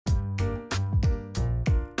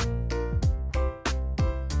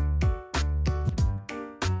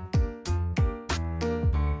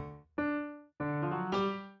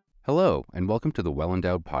Hello, and welcome to the Well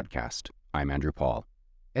Endowed Podcast. I'm Andrew Paul.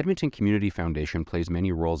 Edmonton Community Foundation plays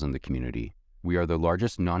many roles in the community. We are the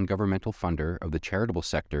largest non-governmental funder of the charitable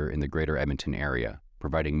sector in the Greater Edmonton area,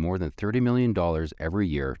 providing more than $30 million every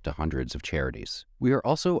year to hundreds of charities. We are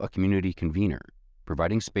also a community convener,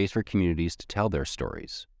 providing space for communities to tell their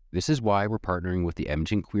stories. This is why we're partnering with the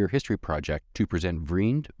Edmonton Queer History Project to present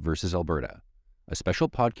Vriend versus Alberta, a special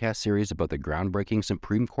podcast series about the groundbreaking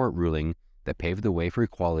Supreme Court ruling that paved the way for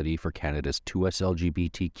equality for Canada's 2S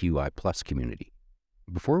LGBTQI+ community.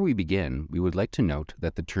 Before we begin, we would like to note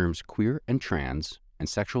that the terms queer and trans and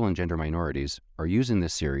sexual and gender minorities are used in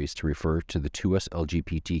this series to refer to the 2S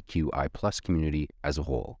LGBTQI+ community as a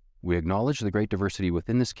whole. We acknowledge the great diversity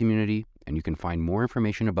within this community, and you can find more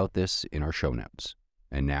information about this in our show notes.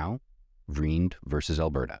 And now, Vriend versus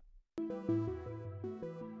Alberta.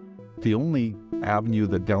 The only avenue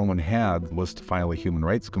that Delwyn had was to file a human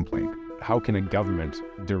rights complaint. How can a government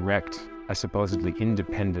direct a supposedly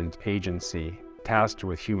independent agency tasked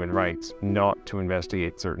with human rights not to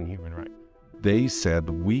investigate certain human rights? They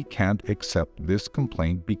said, we can't accept this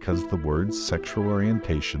complaint because the words sexual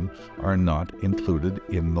orientation are not included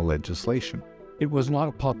in the legislation. It was not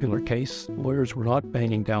a popular case. Lawyers were not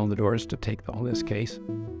banging down the doors to take on this case.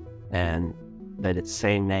 And that its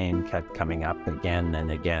same name kept coming up again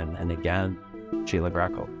and again and again. Sheila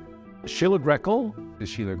Greco. Sheila Greco.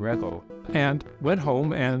 Sheila Greco. And went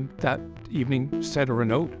home and that evening sent her a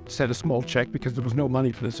note, sent a small check because there was no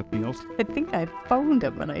money for this appeal. I think I phoned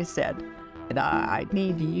him and I said, I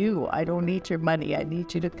need you. I don't need your money. I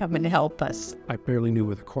need you to come and help us. I barely knew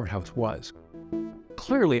where the courthouse was.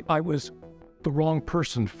 Clearly, I was the wrong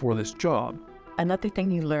person for this job. Another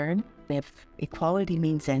thing you learn, if equality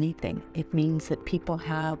means anything, it means that people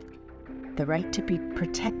have the right to be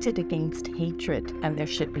protected against hatred, and there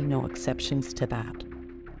should be no exceptions to that.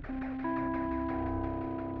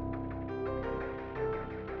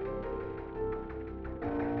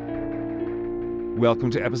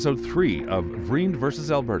 Welcome to episode 3 of Vriend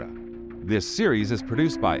versus Alberta. This series is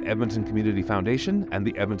produced by Edmonton Community Foundation and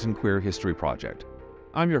the Edmonton Queer History Project.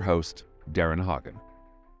 I'm your host, Darren Hagen.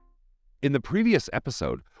 In the previous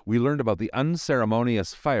episode, we learned about the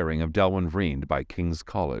unceremonious firing of Delwyn Vriend by King's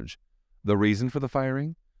College. The reason for the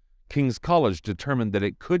firing? King's College determined that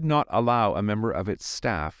it could not allow a member of its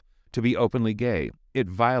staff to be openly gay. It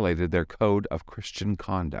violated their code of Christian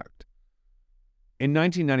conduct. In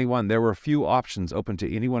 1991, there were few options open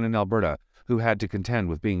to anyone in Alberta who had to contend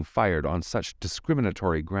with being fired on such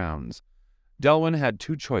discriminatory grounds. Delwyn had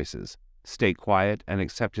two choices: stay quiet and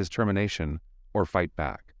accept his termination, or fight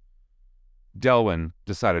back. Delwyn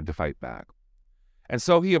decided to fight back. And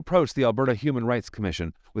so he approached the Alberta Human Rights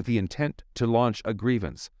Commission with the intent to launch a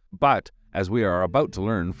grievance. But, as we are about to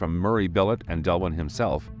learn from Murray Billett and Delwyn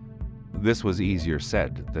himself, this was easier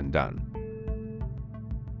said than done.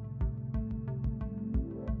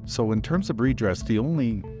 So in terms of redress, the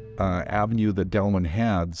only avenue that Delwyn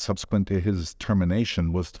had subsequent to his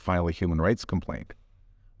termination was to file a human rights complaint.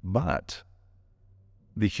 But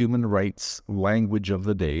the Human Rights language of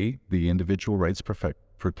the day, the Individual Rights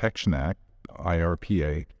Protection Act,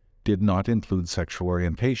 IRPA, did not include sexual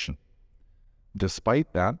orientation.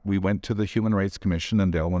 Despite that, we went to the Human Rights Commission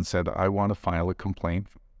and Delwyn said, I want to file a complaint.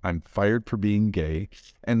 I'm fired for being gay.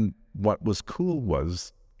 And what was cool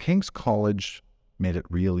was King's College made it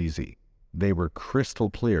real easy. They were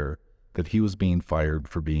crystal clear that he was being fired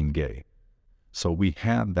for being gay. So we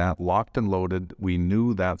had that locked and loaded. We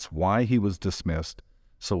knew that's why he was dismissed.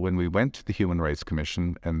 So when we went to the Human Rights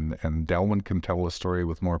Commission, and Delwyn can tell the story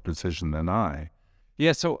with more precision than I.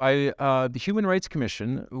 Yeah, so the Human Rights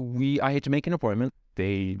Commission, I had to make an appointment.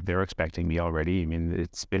 They're expecting me already. I mean,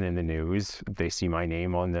 it's been in the news. They see my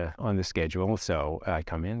name on the schedule. So I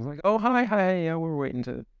come in, like, oh hi, yeah,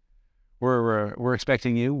 we're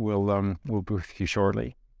expecting you. We'll be with you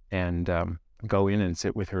shortly, and go in and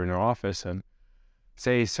sit with her in her office and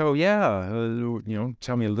say, so yeah,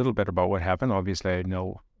 tell me a little bit about what happened. Obviously, I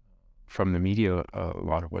know from the media a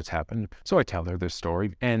lot of what's happened. So I tell her the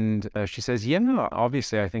story, and she says, yeah,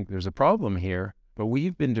 obviously I think there's a problem here, but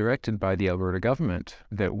we've been directed by the Alberta government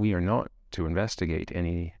that we are not to investigate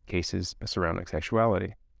any cases surrounding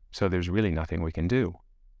sexuality. So there's really nothing we can do.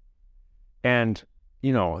 And,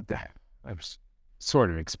 I was sort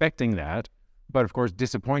of expecting that, but of course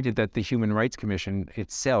disappointed that the Human Rights Commission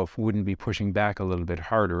itself wouldn't be pushing back a little bit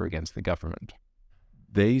harder against the government.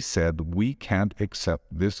 They said, we can't accept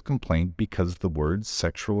this complaint because the words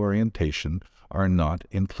sexual orientation are not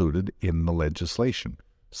included in the legislation.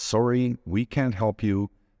 Sorry, we can't help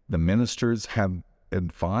you. The ministers have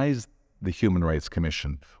advised the Human Rights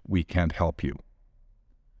Commission, we can't help you.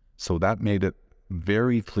 So that made it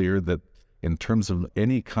very clear that in terms of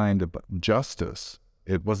any kind of justice,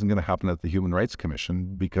 it wasn't going to happen at the Human Rights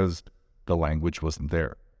Commission because the language wasn't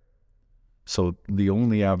there. So the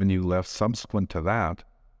only avenue left subsequent to that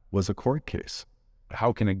was a court case.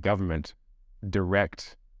 How can a government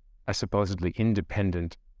direct a supposedly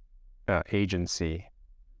independent agency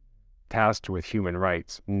tasked with human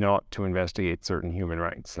rights not to investigate certain human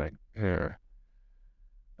rights?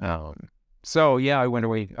 So yeah, I went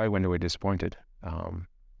away disappointed.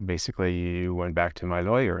 Basically went back to my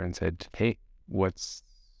lawyer and said, hey, what's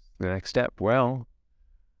the next step? Well,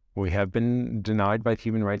 we have been denied by the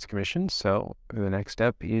Human Rights Commission, so the next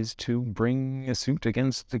step is to bring a suit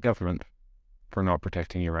against the government for not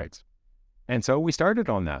protecting your rights. And so we started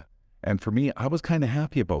on that. And for me, I was kind of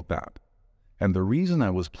happy about that. And the reason I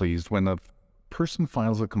was pleased, when a person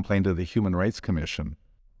files a complaint to the Human Rights Commission,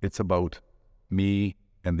 it's about me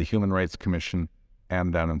and the Human Rights Commission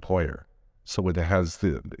and that employer. So it has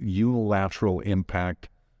the unilateral impact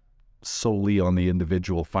solely on the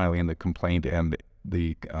individual filing the complaint and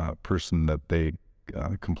the person that they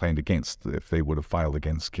complained against, if they would have filed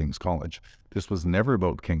against King's College. This was never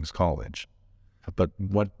about King's College. But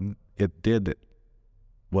what it did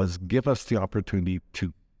was give us the opportunity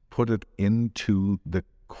to put it into the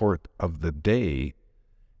court of the day,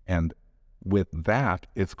 and with that,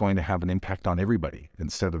 it's going to have an impact on everybody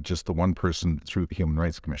instead of just the one person through the Human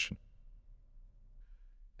Rights Commission.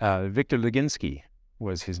 Victor Leginsky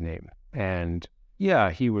was his name, and yeah,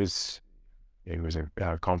 he was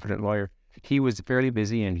a competent lawyer. He was fairly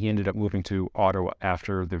busy, and he ended up moving to Ottawa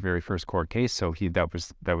after the very first court case. So that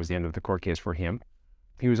was the end of the court case for him.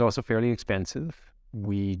 He was also fairly expensive.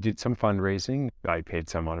 We did some fundraising. I paid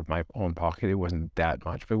some out of my own pocket. It wasn't that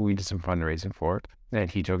much, but we did some fundraising for it, and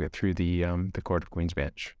he took it through the Court of Queen's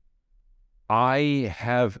Bench. I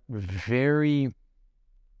have very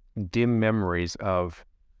dim memories of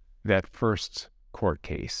that first court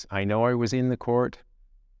case. I know I was in the court.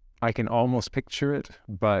 I can almost picture it,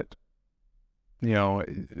 but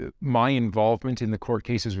my involvement in the court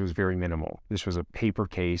cases was very minimal. This was a paper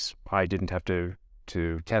case. I didn't have to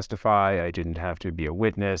testify. I didn't have to be a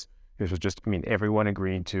witness. This was just, everyone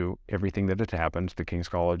agreed to everything that had happened. The King's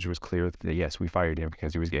College was clear that, yes, we fired him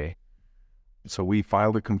because he was gay. So we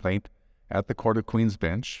filed a complaint at the Court of Queen's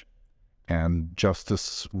Bench, and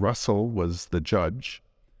Justice Russell was the judge.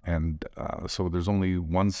 And so there's only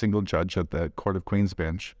one single judge at the Court of Queen's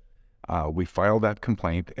Bench. We filed that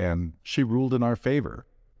complaint, and she ruled in our favor.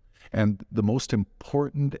 And the most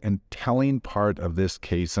important and telling part of this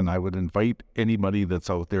case, and I would invite anybody that's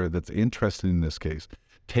out there that's interested in this case,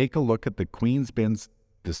 take a look at the Queen's Bench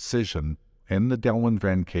decision in the Delwyn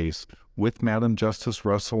Vriend case with Madam Justice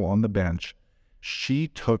Russell on the bench. She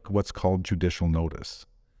took what's called judicial notice.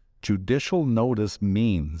 Judicial notice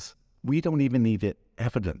means we don't even need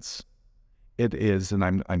evidence. It is, and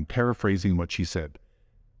I'm paraphrasing what she said,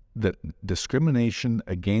 that discrimination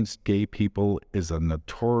against gay people is a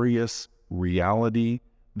notorious reality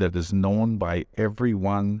that is known by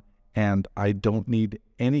everyone, and I don't need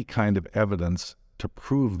any kind of evidence to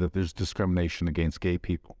prove that there's discrimination against gay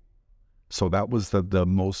people. So that was the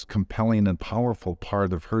most compelling and powerful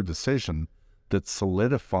part of her decision that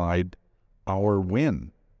solidified our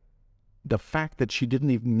win. The fact that she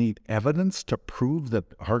didn't even need evidence to prove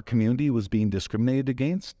that our community was being discriminated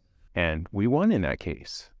against. And we won in that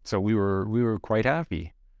case. So we were quite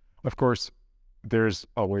happy. Of course, there's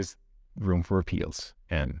always room for appeals.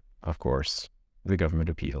 And of course, the government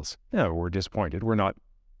appeals. No, we're disappointed. We're not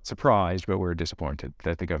surprised, but we're disappointed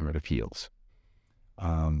that the government appeals.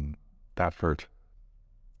 That hurt.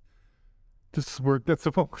 This is where it gets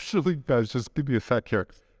emotionally, guys. Just give me a sec here.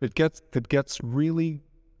 It gets really,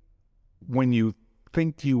 when you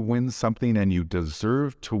think you win something and you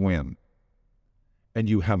deserve to win, and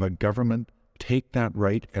you have a government take that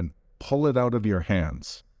right and pull it out of your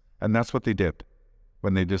hands. And that's what they did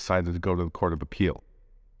when they decided to go to the Court of Appeal.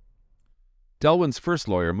 Delwyn's first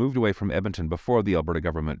lawyer moved away from Edmonton before the Alberta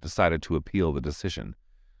government decided to appeal the decision.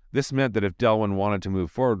 This meant that if Delwyn wanted to move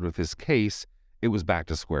forward with his case, it was back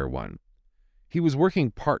to square one. He was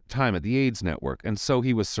working part-time at the AIDS Network, and so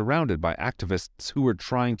he was surrounded by activists who were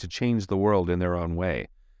trying to change the world in their own way.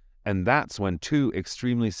 And that's when two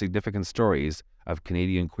extremely significant stories of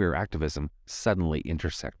Canadian queer activism suddenly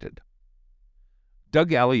intersected.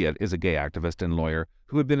 Doug Elliott is a gay activist and lawyer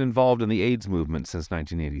who had been involved in the AIDS movement since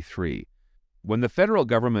 1983. When the federal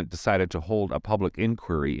government decided to hold a public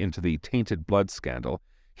inquiry into the tainted blood scandal,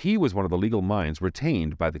 he was one of the legal minds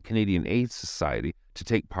retained by the Canadian AIDS Society to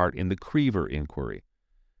take part in the Creever inquiry.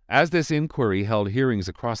 As this inquiry held hearings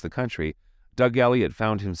across the country, Doug Elliott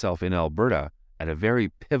found himself in Alberta at a very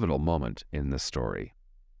pivotal moment in the story.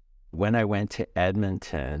 When I went to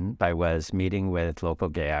Edmonton, I was meeting with local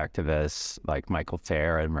gay activists like Michael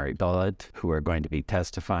Fair and Murray Bullitt, who are going to be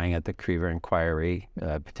testifying at the Creever inquiry,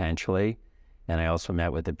 potentially. And I also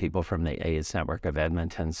met with the people from the AIDS Network of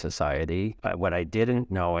Edmonton Society. But what I didn't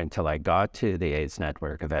know until I got to the AIDS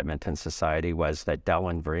Network of Edmonton Society was that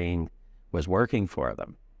Delwyn Vriend was working for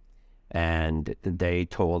them. And they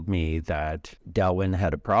told me that Delwyn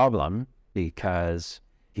had a problem because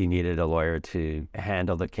he needed a lawyer to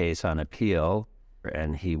handle the case on appeal,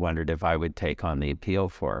 and he wondered if I would take on the appeal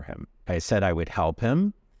for him. I said I would help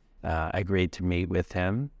him. I agreed to meet with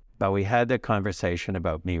him. But we had the conversation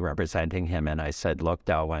about me representing him, and I said, look,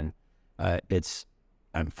 Delwyn,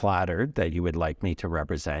 I'm flattered that you would like me to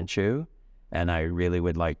represent you, and I really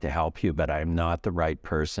would like to help you, but I'm not the right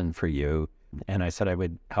person for you. And I said I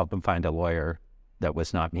would help him find a lawyer that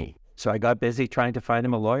was not me. So I got busy trying to find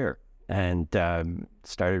him a lawyer and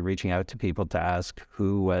started reaching out to people to ask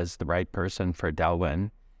who was the right person for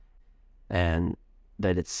Delwyn, and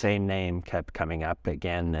that its same name kept coming up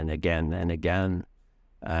again and again and again.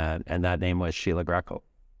 And that name was Sheila Greckle.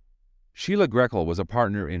 Sheila Greckle was a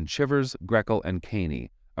partner in Chivers, Greckle &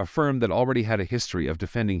 Caney, a firm that already had a history of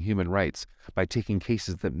defending human rights by taking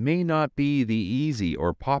cases that may not be the easy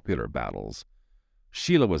or popular battles.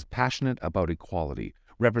 Sheila was passionate about equality,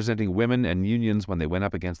 representing women and unions when they went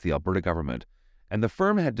up against the Alberta government, and the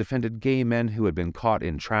firm had defended gay men who had been caught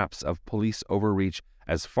in traps of police overreach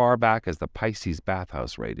as far back as the Pisces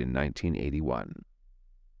bathhouse raid in 1981.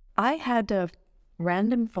 I had a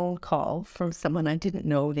random phone call from someone I didn't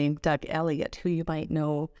know named Doug Elliott, who you might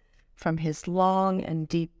know from his long and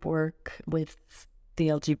deep work with the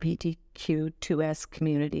LGBTQ2S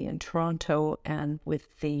community in Toronto and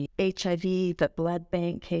with the HIV, the blood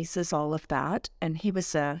bank cases, all of that. And he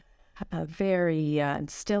was a very, and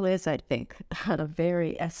still is, I think, a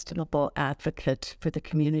very estimable advocate for the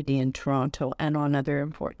community in Toronto and on other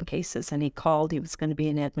important cases. And he called, he was going to be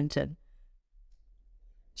in Edmonton.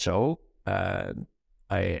 So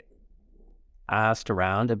I asked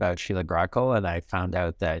around about Sheila Greckle, and I found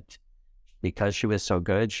out that because she was so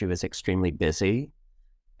good, she was extremely busy,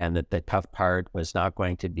 and that the tough part was not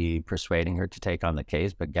going to be persuading her to take on the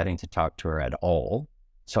case, but getting to talk to her at all.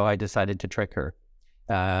 So I decided to trick her.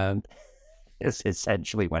 It's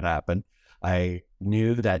essentially what happened. I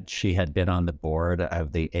knew that she had been on the board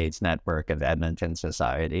of the AIDS Network of Edmonton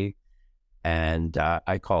Society, and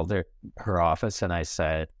I called her office, and I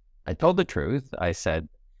told the truth. I said,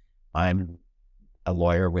 I'm a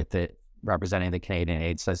lawyer representing the Canadian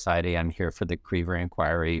AIDS Society. I'm here for the Creever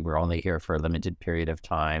inquiry. We're only here for a limited period of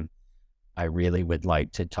time. I really would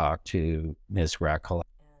like to talk to Ms. Greckle.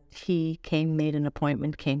 He made an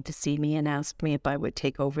appointment, came to see me and asked me if I would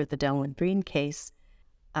take over the Delwyn Vriend case.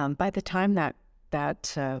 By the time that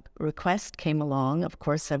request came along, of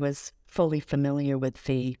course, I was fully familiar with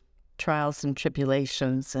the trials and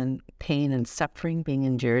tribulations and pain and suffering being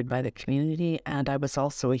endured by the community. And I was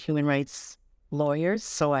also a human rights lawyer,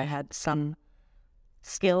 so I had some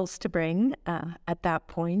skills to bring at that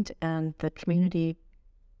point. And the community,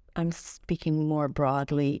 I'm speaking more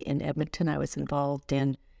broadly in Edmonton, I was involved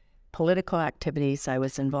in political activities. I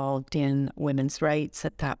was involved in women's rights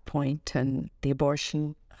at that point and the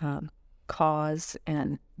abortion cause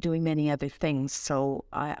and doing many other things. So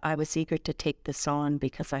I was eager to take this on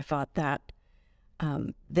because I thought that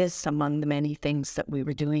this, among the many things that we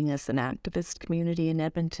were doing as an activist community in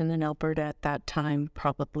Edmonton and Alberta at that time,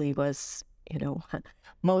 probably was,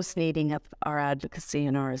 most needing of our advocacy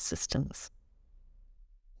and our assistance.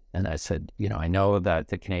 And I said, I know that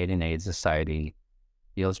the Canadian AIDS Society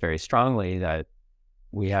feels very strongly that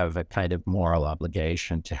we have a kind of moral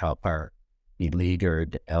obligation to help our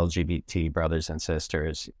beleaguered LGBT brothers and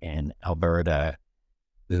sisters in Alberta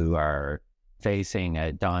who are facing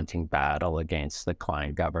a daunting battle against the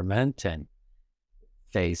Klein government and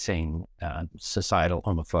facing societal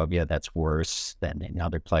homophobia that's worse than in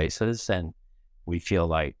other places. And we feel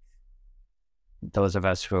like those of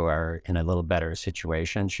us who are in a little better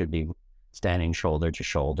situation should be standing shoulder to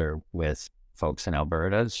shoulder with folks in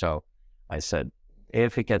Alberta. So I said,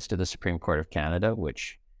 if it gets to the Supreme Court of Canada,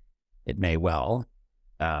 which it may well,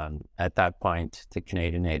 at that point, the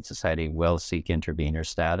Canadian AIDS Society will seek intervener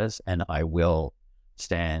status, and I will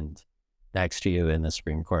stand next to you in the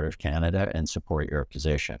Supreme Court of Canada and support your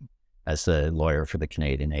position as the lawyer for the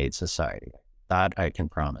Canadian AIDS Society. That I can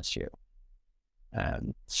promise you.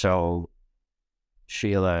 So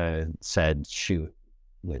Sheila said she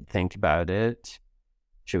would think about it.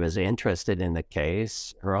 She was interested in the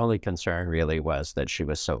case. Her only concern really was that she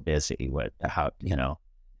was so busy with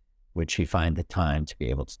would she find the time to be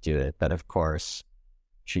able to do it? But of course,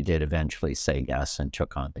 she did eventually say yes and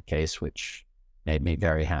took on the case, which made me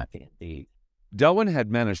very happy indeed. Delwyn had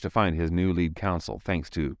managed to find his new lead counsel thanks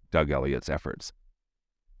to Doug Elliott's efforts.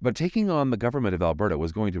 But taking on the government of Alberta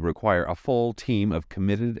was going to require a full team of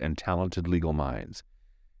committed and talented legal minds.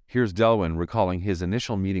 Here's Delwyn recalling his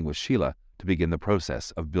initial meeting with Sheila to begin the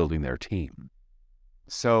process of building their team.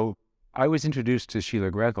 So I was introduced to Sheila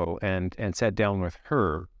Greco and sat down with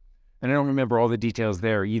her. And I don't remember all the details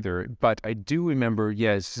there either, but I do remember,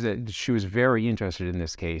 yes, that she was very interested in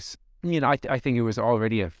this case. I think it was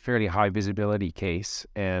already a fairly high visibility case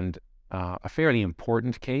and a fairly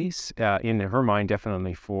important case in her mind,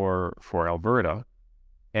 definitely for Alberta.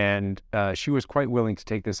 And she was quite willing to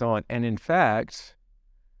take this on. And in fact,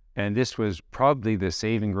 and this was probably the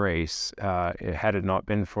saving grace, had it not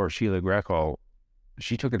been for Sheila Greco,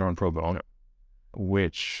 she took it on pro bono,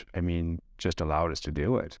 which, just allowed us to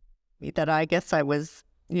do it. That I guess I was,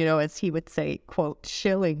 as he would say, quote,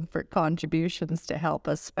 shilling for contributions to help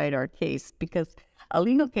us fight our case. Because a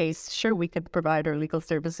legal case, sure, we could provide our legal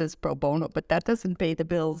services pro bono, but that doesn't pay the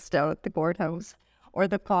bills down at the courthouse or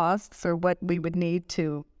the costs or what we would need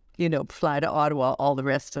to, fly to Ottawa, all the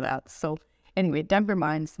rest of that. So anyway, that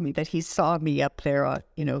reminds me that he saw me up there,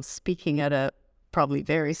 speaking at a probably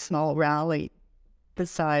very small rally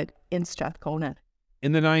beside in Strathcona.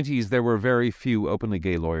 In the 90s, there were very few openly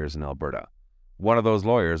gay lawyers in Alberta. One of those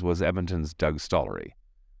lawyers was Edmonton's Doug Stollery.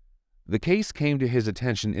 The case came to his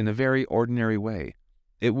attention in a very ordinary way.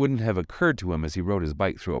 It wouldn't have occurred to him as he rode his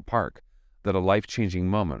bike through a park that a life-changing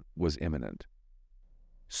moment was imminent.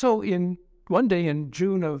 So one day in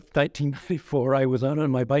June of 1994, I was out on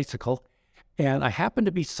my bicycle, and I happened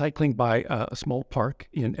to be cycling by a small park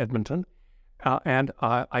in Edmonton, and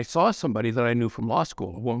I saw somebody that I knew from law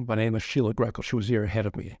school, a woman by the name of Sheila Greco. She was a year ahead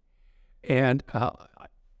of me. And I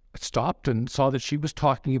stopped and saw that she was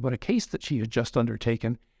talking about a case that she had just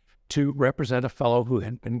undertaken to represent a fellow who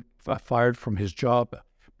had been fired from his job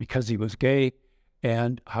because he was gay,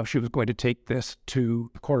 and how she was going to take this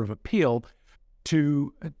to the Court of Appeal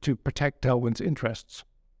to protect Delwyn's interests.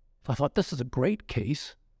 So I thought, this is a great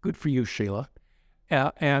case. Good for you, Sheila.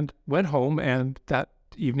 And went home, and that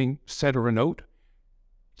evening sent her a note,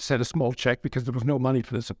 sent a small check because there was no money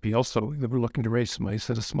for this appeal, so they were looking to raise some money,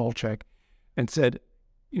 sent a small check, and said,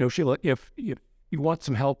 Sheila, if you want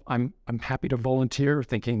some help, I'm happy to volunteer,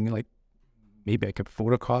 thinking like maybe I could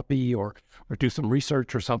photocopy or do some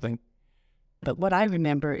research or something. But what I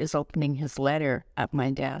remember is opening his letter at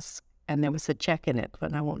my desk, and there was a check in it,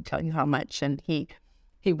 but I won't tell you how much, and he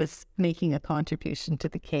was making a contribution to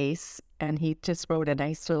the case, and he just wrote a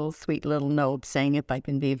nice little, sweet little note saying if I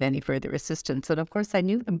can be of any further assistance. And of course, I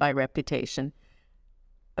knew him by reputation.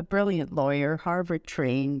 A brilliant lawyer, Harvard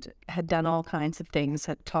trained, had done all kinds of things,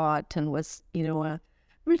 had taught, and was,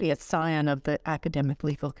 really a scion of the academic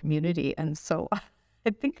legal community. And so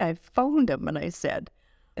I think I phoned him and I said,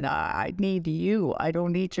 I need you. I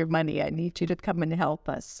don't need your money. I need you to come and help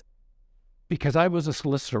us. Because I was a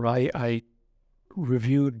solicitor, I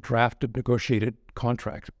reviewed, drafted, negotiated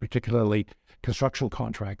contracts, particularly construction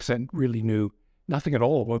contracts, and really knew nothing at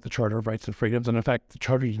all about the Charter of Rights and Freedoms. And in fact, the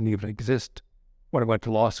Charter didn't even exist when I went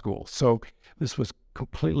to law school. So this was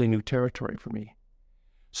completely new territory for me.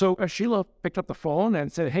 So Sheila picked up the phone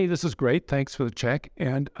and said, hey, this is great. Thanks for the check.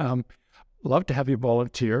 And love to have you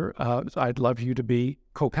volunteer. I'd love you to be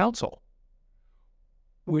co-counsel,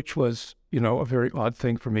 which was, a very odd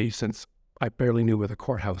thing for me since I barely knew where the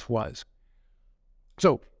courthouse was.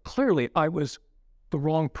 So clearly I was the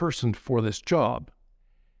wrong person for this job,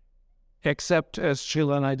 except as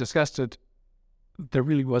Sheila and I discussed it, there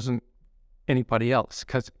really wasn't anybody else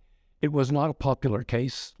because it was not a popular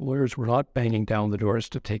case. Lawyers were not banging down the doors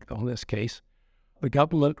to take on this case. The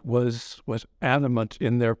government was adamant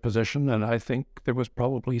in their position, and I think there was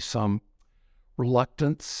probably some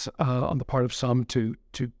reluctance on the part of some to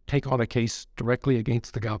take on a case directly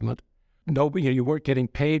against the government. Nobody, you weren't getting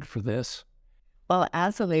paid for this. Well,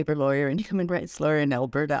 as a labor lawyer and human rights lawyer in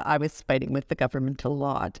Alberta, I was fighting with the government a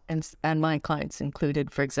lot. And my clients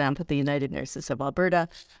included, for example, the United Nurses of Alberta.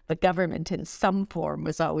 The government in some form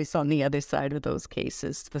was always on the other side of those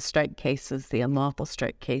cases, the strike cases, the unlawful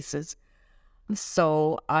strike cases.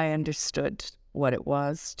 So I understood what it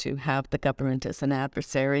was to have the government as an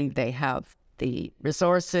adversary. They have the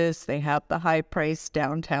resources, they have the high-priced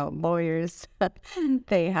downtown lawyers,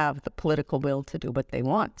 they have the political will to do what they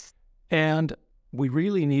want. And we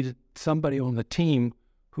really needed somebody on the team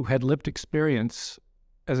who had lived experience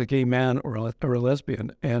as a gay man or a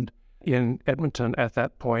lesbian. And in Edmonton at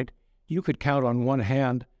that point, you could count on one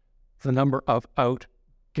hand the number of out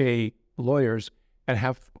gay lawyers and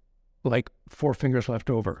have like 4 fingers left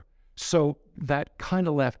over. So that kind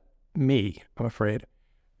of left me, I'm afraid.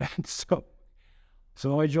 And so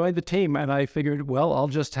I joined the team, and I figured, well, I'll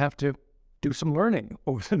just have to do some learning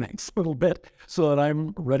over the next little bit so that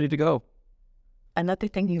I'm ready to go. Another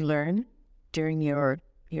thing you learn during your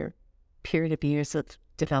period of years of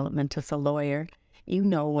development as a lawyer, you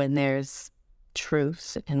know when there's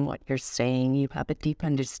truth in what you're saying. You have a deep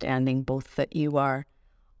understanding both that you are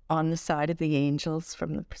on the side of the angels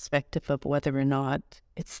from the perspective of whether or not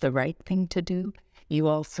it's the right thing to do. You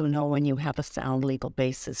also know when you have a sound legal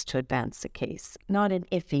basis to advance a case. Not an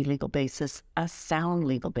iffy legal basis, a sound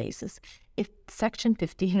legal basis. If Section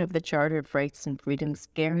 15 of the Charter of Rights and Freedoms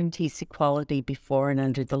guarantees equality before and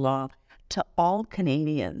under the law to all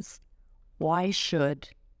Canadians, why should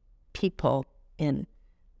people in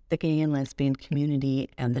the gay and lesbian community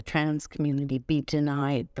and the trans community be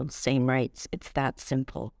denied those same rights? It's that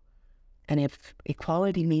simple. And if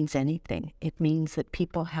equality means anything, it means that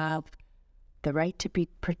people have the right to be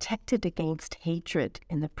protected against hatred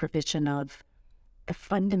in the provision of the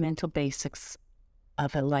fundamental basics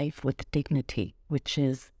of a life with dignity, which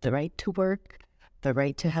is the right to work, the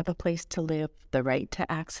right to have a place to live, the right to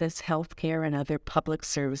access health care and other public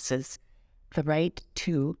services, the right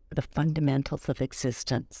to the fundamentals of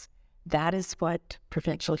existence. That is what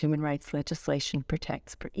provincial human rights legislation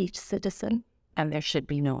protects for each citizen, and there should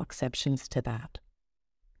be no exceptions to that.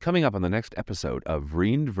 Coming up on the next episode of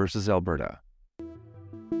Vriend versus Alberta.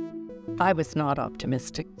 I was not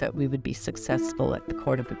optimistic that we would be successful at the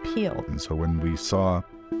Court of Appeal. And so when we saw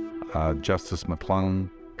Justice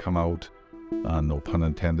McClellan come out, no pun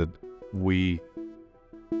intended, we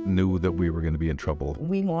knew that we were going to be in trouble.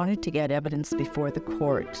 We wanted to get evidence before the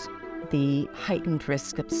court. The heightened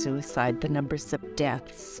risk of suicide, the numbers of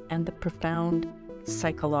deaths, and the profound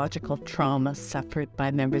psychological trauma suffered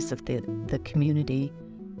by members of the community.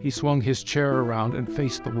 He swung his chair around and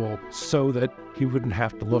faced the wall so that he wouldn't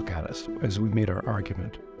have to look at us as we made our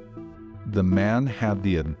argument. The man had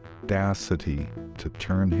the audacity to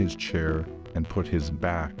turn his chair and put his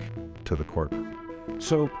back to the courtroom.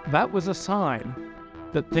 So that was a sign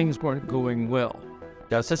that things weren't going well.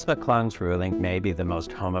 Justice McClellan's ruling may be the most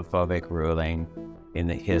homophobic ruling in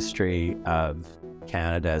the history of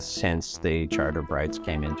Canada since the Charter of Rights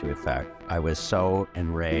came into effect. I was so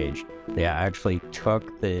enraged. They actually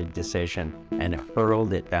took the decision and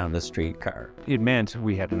hurled it down the streetcar. It meant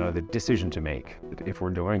we had another decision to make. If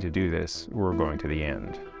we're going to do this, we're going to the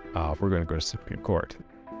end. We're going to go to Supreme Court.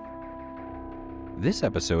 This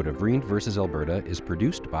episode of Vriend versus Alberta is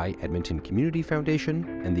produced by Edmonton Community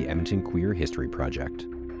Foundation and the Edmonton Queer History Project.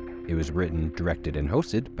 It was written, directed, and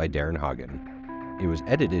hosted by Darren Hagen. It was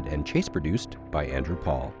edited and chase-produced by Andrew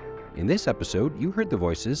Paul. In this episode, you heard the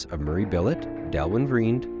voices of Murray Billett, Delwyn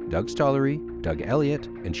Vriend, Doug Stollery, Doug Elliott,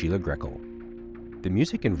 and Sheila Greckle. The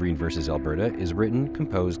music in Vriend versus Alberta is written,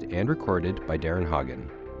 composed, and recorded by Darren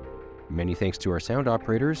Hagen. Many thanks to our sound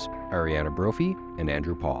operators, Ariana Brophy and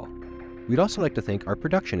Andrew Paul. We'd also like to thank our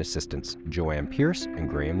production assistants, Joanne Pierce and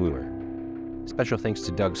Graham Luhler. Special thanks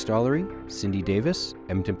to Doug Stollery, Cindy Davis,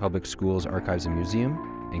 Edmonton Public Schools Archives and Museum,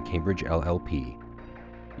 and Cambridge LLP.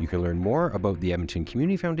 You can learn more about the Edmonton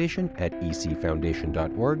Community Foundation at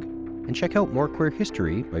ecfoundation.org and check out more queer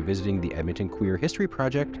history by visiting the Edmonton Queer History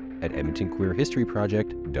Project at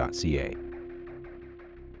edmontonqueerhistoryproject.ca.